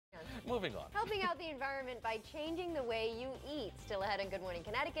Moving on. Helping out the environment by changing the way you eat. Still ahead on Good Morning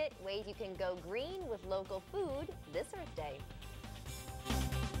Connecticut, ways you can go green with local food this Earth Day.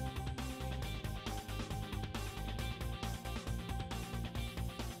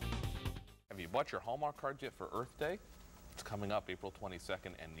 Have you bought your Hallmark cards yet for Earth Day? It's coming up April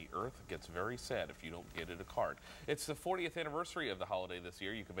 22nd, and the Earth gets very sad if you don't get it a card. It's the 40th anniversary of the holiday this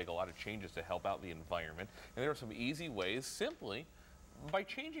year. You can make a lot of changes to help out the environment, and there are some easy ways, simply by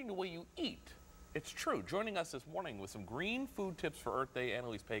changing the way you eat. It's true. Joining us this morning with some green food tips for Earth Day,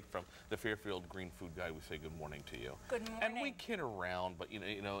 Analiese Paik from the Fairfield Green Food Guide. We say good morning to you. Good morning. And we kid around, but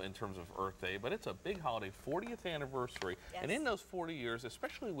you know, in terms of Earth Day, but it's a big holiday, 40th anniversary. Yes. And in those 40 years,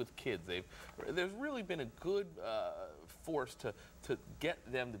 especially with kids, there's really been a good force to get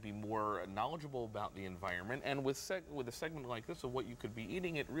them to be more knowledgeable about the environment. And with a segment like this of what you could be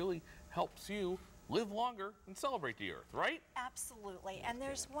eating, it really helps you live longer and celebrate the Earth, right? Absolutely. And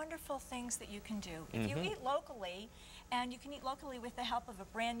there's wonderful things that you can do. If you eat locally, and you can eat locally with the help of a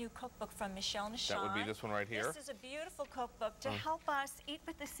brand new cookbook from Michelle Nashon. That would be this one right here. This is a beautiful cookbook to help us eat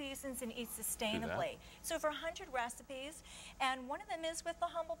with the seasons and eat sustainably. It's over 100 recipes, and one of them is with the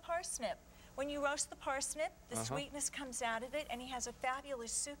humble parsnip. When you roast the parsnip, the sweetness comes out of it, and he has a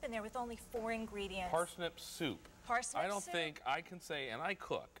fabulous soup in there with only 4 ingredients. Parsnip soup. Parsnip I don't soup. think I can say, and I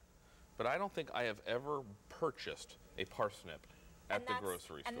cook, but I don't think I have ever purchased a parsnip at the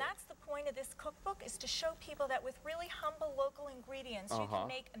grocery store. And that's the point of this cookbook, is to show people that with really humble local ingredients, you can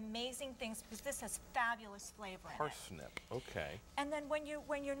make amazing things, because this has fabulous flavor in it. Parsnip, okay. And then when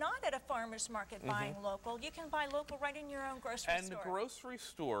you're not at a farmer's market buying local, you can buy local right in your own grocery store. And the grocery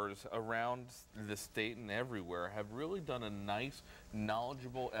stores around the state and everywhere have really done a nice,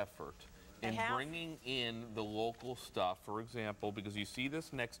 knowledgeable effort in bringing in the local stuff. For example, because you see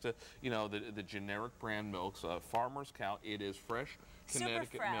this next to, you know, the generic brand milks, Farmer's Cow. It is fresh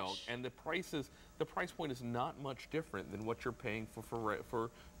Connecticut milk, and the price point is not much different than what you're paying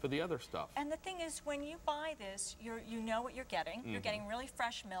for the other stuff. And the thing is, when you buy this, you know what you're getting. You're getting really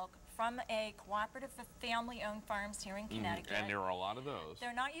fresh milk from a cooperative of family-owned farms here in Connecticut. And there are a lot of those.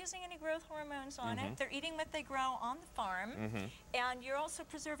 They're not using any growth hormones on it. They're eating what they grow on the farm, and you're also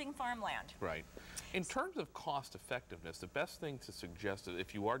preserving farmland. Right. In terms of cost effectiveness, the best thing to suggest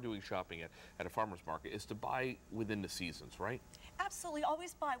if you are doing shopping at a farmer's market is to buy within the seasons, right? Absolutely,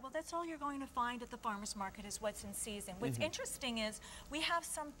 always buy. Well, that's all you're going to find at the farmer's market is what's in season. What's interesting is we have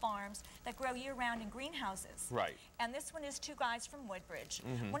some farms that grow year-round in greenhouses. Right. And this one is 2 guys from Woodbridge.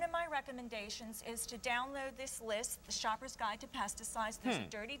 One of my recommendations is to download this list, the Shopper's Guide to Pesticides. There's a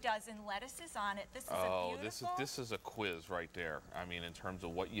dirty dozen. Lettuce is on it. This is a beautiful... this is a quiz right there. I mean, in terms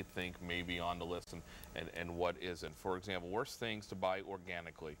of what you think may be on the list and what isn't. For example, worst things to buy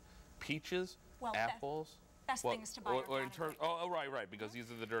organically: peaches, apples. Best things to buy organically. Right, because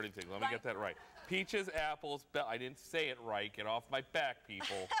these are the dirty things. Let me get that right. Peaches, apples, I didn't say it right. Get off my back,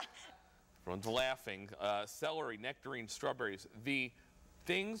 people. Everyone's laughing. Celery, nectarines, strawberries. The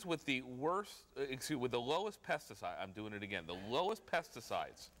things with the worst, with the lowest pesticide, I'm doing it again, the lowest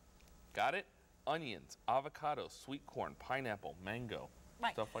pesticides. Got it? Onions, avocados, sweet corn, pineapple, mango.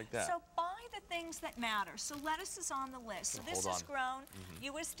 Right. Stuff like that. So buy the things that matter. So lettuce is on the list. So this is grown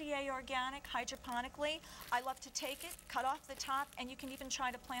USDA organic, hydroponically. I love to take it, cut off the top, and you can even try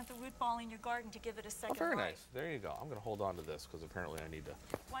to plant the root ball in your garden to give it a second very life. Nice. There you go. I'm going to hold on to this because apparently I need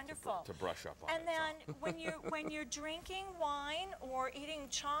to brush up on it. And then when you're drinking wine or eating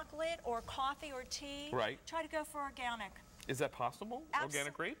chocolate or coffee or tea, try to go for organic. Is that possible?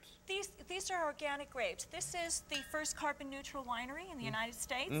 Organic grapes? These are organic grapes. This is the first carbon neutral winery in the United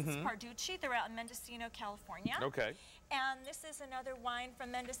States. It's Parducci. They're out in Mendocino, California. Okay. And this is another wine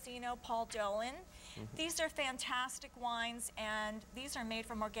from Mendocino, Paul Dolan. These are fantastic wines, and these are made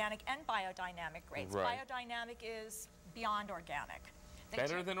from organic and biodynamic grapes. Biodynamic is beyond organic.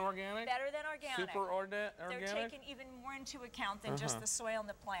 Better than organic? Better than organic. Super organic? They're taking even more into account than just the soil and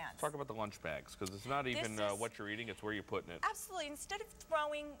the plants. Talk about the lunch bags, because it's not even what you're eating, it's where you're putting it. Absolutely. Instead of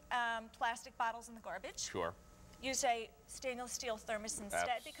throwing plastic bottles in the garbage, use a stainless steel thermos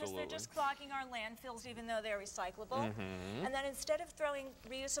instead, because they're just clogging our landfills, even though they're recyclable. And then instead of throwing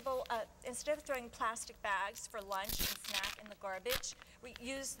plastic bags for lunch and snack in the garbage, we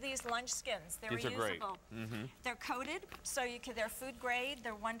use these lunch skins. They're reusable. They're coated, so they're food grade.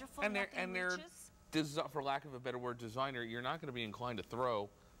 They're wonderful. And they're for lack of a better word, designer. You're not going to be inclined to throw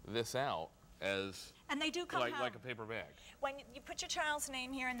this out as they do come home. Like a paper bag. When you put your child's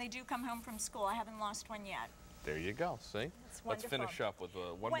name here, and they do come home from school. I haven't lost one yet. There you go. See? Let's finish up with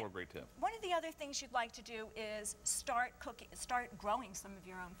one more great tip. One of the other things you'd like to do is start growing some of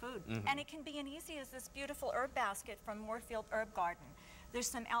your own food. And it can be as easy as this beautiful herb basket from Moorfield Herb Garden. There's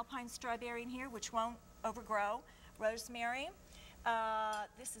some alpine strawberry in here, which won't overgrow. Rosemary.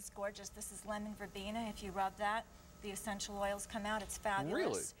 This is gorgeous. This is lemon verbena. If you rub that, the essential oils come out. It's fabulous.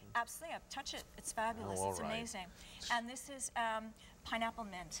 Really? Absolutely. Touch it. It's fabulous. Oh, It's all right. amazing. And this is pineapple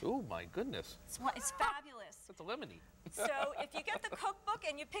mint. Oh, my goodness. It's fabulous. That's a lemony. So if you get the cookbook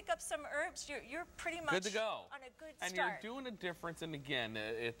and you pick up some herbs, you're pretty much Good to go. on a good And start. you're doing a difference, and again,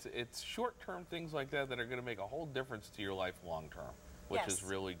 it's short-term things like that that are going to make a whole difference to your life long-term, which Yes. is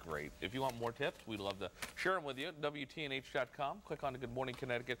really great. If you want more tips, we'd love to share them with you. WTNH.com. Click on the Good Morning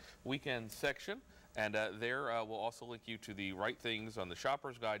Connecticut weekend section, and there we'll also link you to the right things on the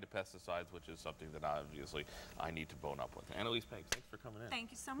Shopper's Guide to Pesticides, which is something that obviously I need to bone up with. Analiese Paik, thanks for coming in.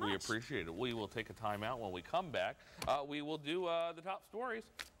 Thank you so much. We appreciate it. We will take a time out. When we come back, we will do the top stories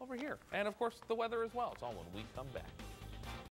over here. And, of course, the weather as well. It's all when we come back.